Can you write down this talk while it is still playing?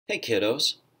Hey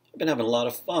kiddos, I've been having a lot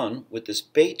of fun with this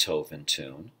Beethoven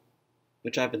tune,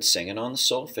 which I've been singing on the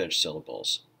solfege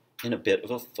syllables in a bit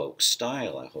of a folk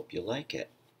style. I hope you like it.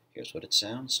 Here's what it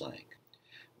sounds like.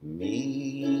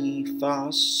 Mi,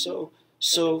 fa, so,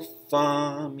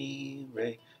 fa, mi,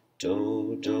 re,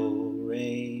 do,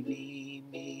 re,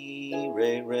 mi,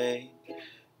 re.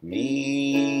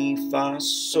 Mi, fa,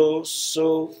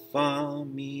 so, fa,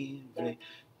 mi, re,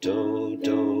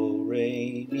 do,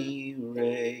 re, mi,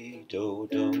 re, do,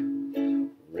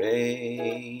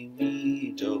 re,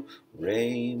 mi,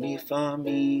 fa,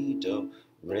 mi,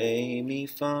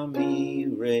 fa, mi,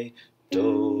 re,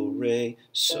 do, re,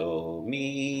 so,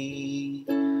 mi,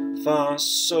 fa,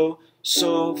 so,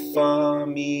 fa,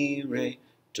 mi, re,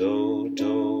 do,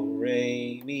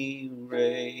 re, mi,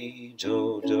 re,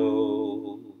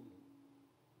 do.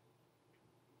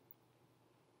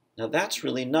 Now that's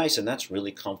really nice and that's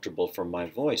really comfortable for my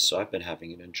voice, so I've been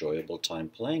having an enjoyable time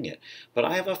playing it. But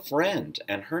I have a friend,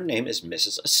 and her name is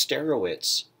Mrs.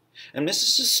 Asterowitz. And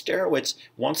Mrs. Asterowitz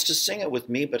wants to sing it with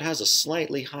me, but has a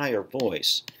slightly higher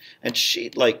voice. And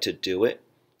she'd like to do it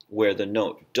where the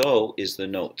note do is the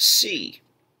note C.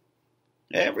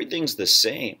 Everything's the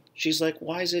same. She's like,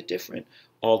 why is it different?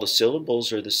 All the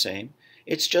syllables are the same.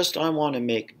 It's just I want to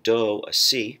make do a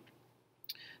C,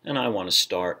 and I want to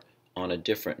start on a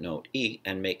different note, E,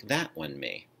 and make that one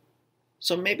me.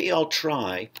 So maybe I'll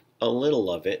try a little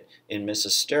of it in Mrs.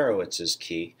 Sterowitz's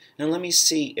key, and let me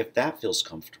see if that feels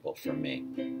comfortable for me.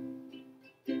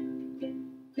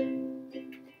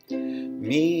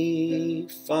 Mi,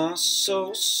 fa,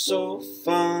 so,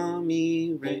 fa,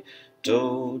 mi, re,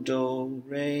 do,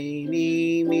 re,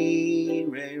 mi,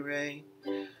 re.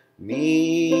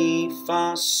 Mi,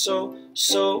 fa, so,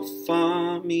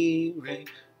 fa, mi, re,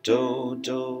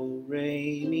 do,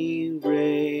 re, mi,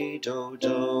 re,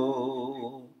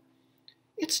 do.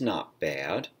 It's not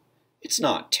bad. It's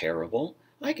not terrible.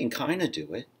 I can kind of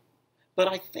do it. But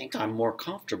I think I'm more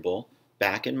comfortable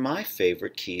back in my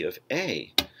favorite key of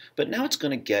A. But now it's going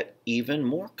to get even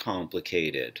more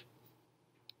complicated,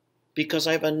 because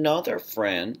I have another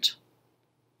friend,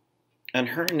 and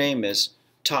her name is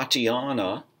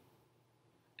Tatiana.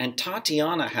 And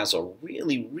Tatiana has a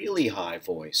really, really high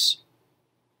voice.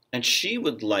 And she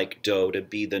would like do to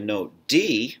be the note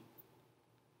D.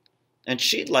 And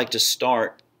she'd like to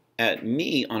start at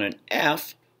mi on an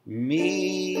F.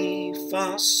 Mi,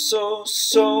 fa, so,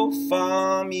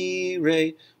 fa, mi,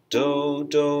 re, do,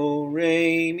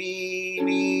 re, mi,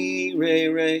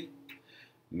 re.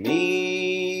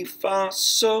 Mi, fa,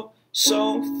 so,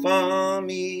 fa,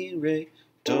 mi, re,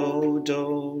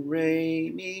 do,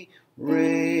 re, mi,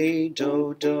 re,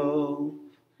 do.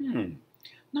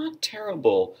 Not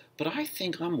terrible, but I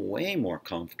think I'm way more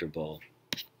comfortable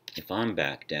if I'm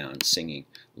back down singing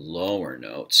lower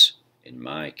notes in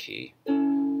my key.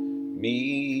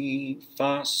 Mi,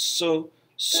 fa, so,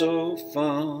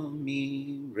 fa,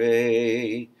 mi,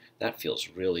 re. That feels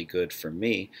really good for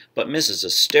me, but Mrs.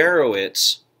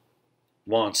 Asterowitz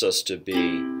wants us to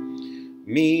be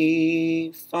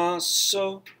mi, fa,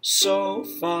 so,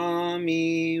 fa,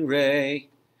 mi, re.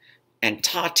 And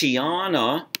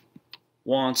Tatiana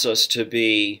wants us to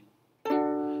be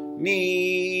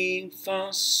mi,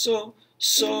 fa, so,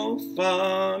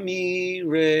 fa, mi,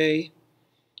 re.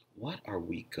 What are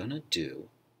we gonna do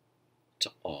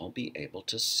to all be able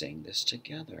to sing this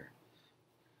together?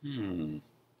 I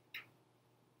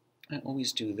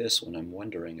always do this when I'm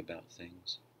wondering about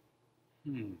things.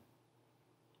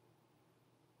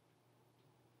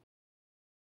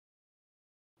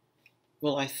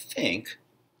 Well, I think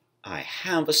I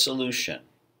have a solution.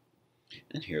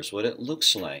 And here's what it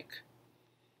looks like.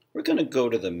 We're going to go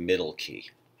to the middle key.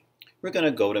 We're going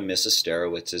to go to Mrs.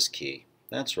 Sterowitz's key.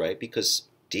 That's right, because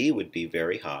D would be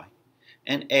very high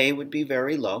and A would be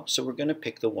very low, so we're going to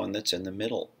pick the one that's in the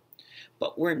middle.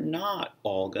 But we're not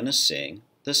all going to sing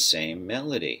the same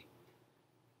melody.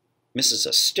 Mrs.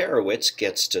 Asterowitz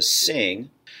gets to sing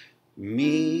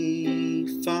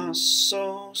mi, fa,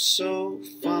 so,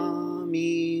 fa,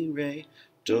 mi, re,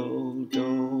 do,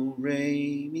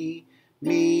 re, mi,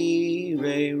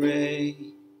 re.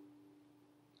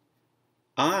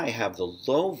 I have the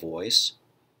low voice,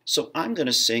 so I'm going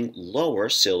to sing lower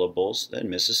syllables than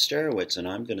Mrs. Sterovitz, and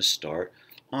I'm going to start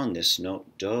on this note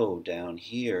do down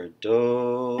here,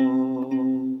 do,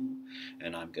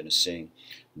 and I'm going to sing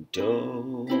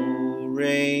do,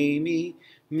 re, mi,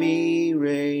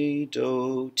 re,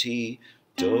 do, ti,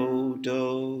 do,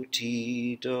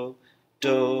 ti, do,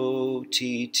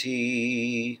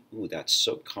 ti. Ooh, that's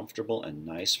so comfortable and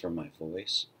nice for my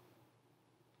voice.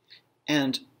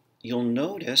 And you'll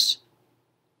notice,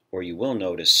 or you will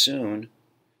notice soon,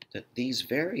 that these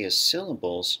various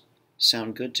syllables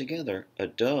sound good together. A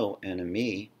do and a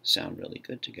mi sound really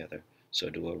good together. So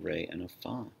do a re and a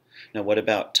fa. Now what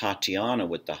about Tatiana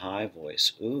with the high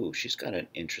voice? Ooh, she's got an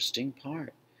interesting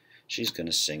part. She's going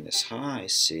to sing this high,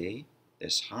 see?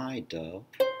 This high do.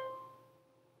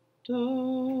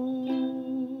 Do,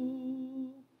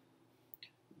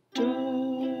 do,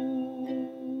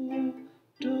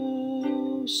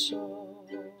 do, so,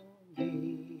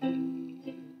 mi,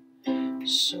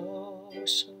 so,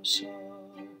 so, so,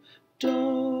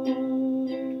 do,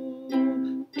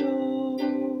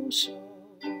 do, so,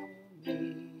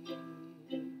 mi,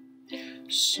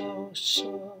 so,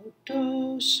 so,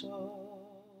 do, so.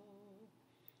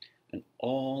 And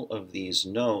all of these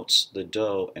notes, the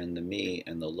do and the mi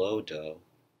and the low do,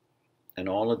 and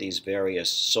all of these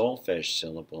various solfege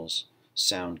syllables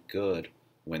sound good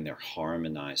when they're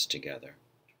harmonized together,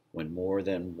 when more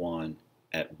than one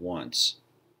at once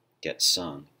get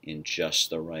sung in just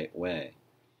the right way.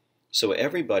 So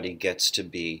everybody gets to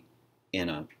be in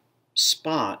a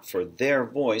spot for their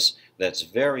voice that's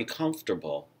very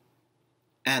comfortable,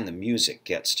 and the music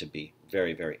gets to be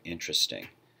very, very interesting.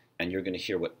 And you're going to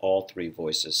hear what all three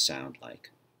voices sound like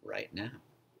right now.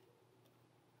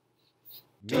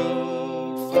 Do,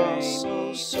 fa,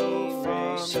 so,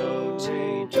 fa, so,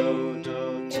 te, do,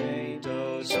 te,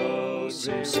 do, so,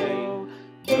 so,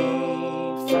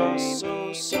 do, fa,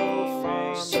 so,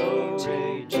 fa, so,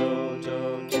 te,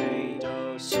 do, te,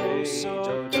 do,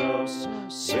 so, do,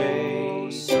 say,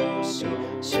 do,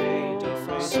 say, do,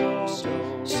 fa, so,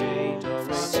 say, do,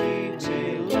 fa,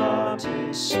 te, la,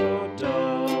 te, so.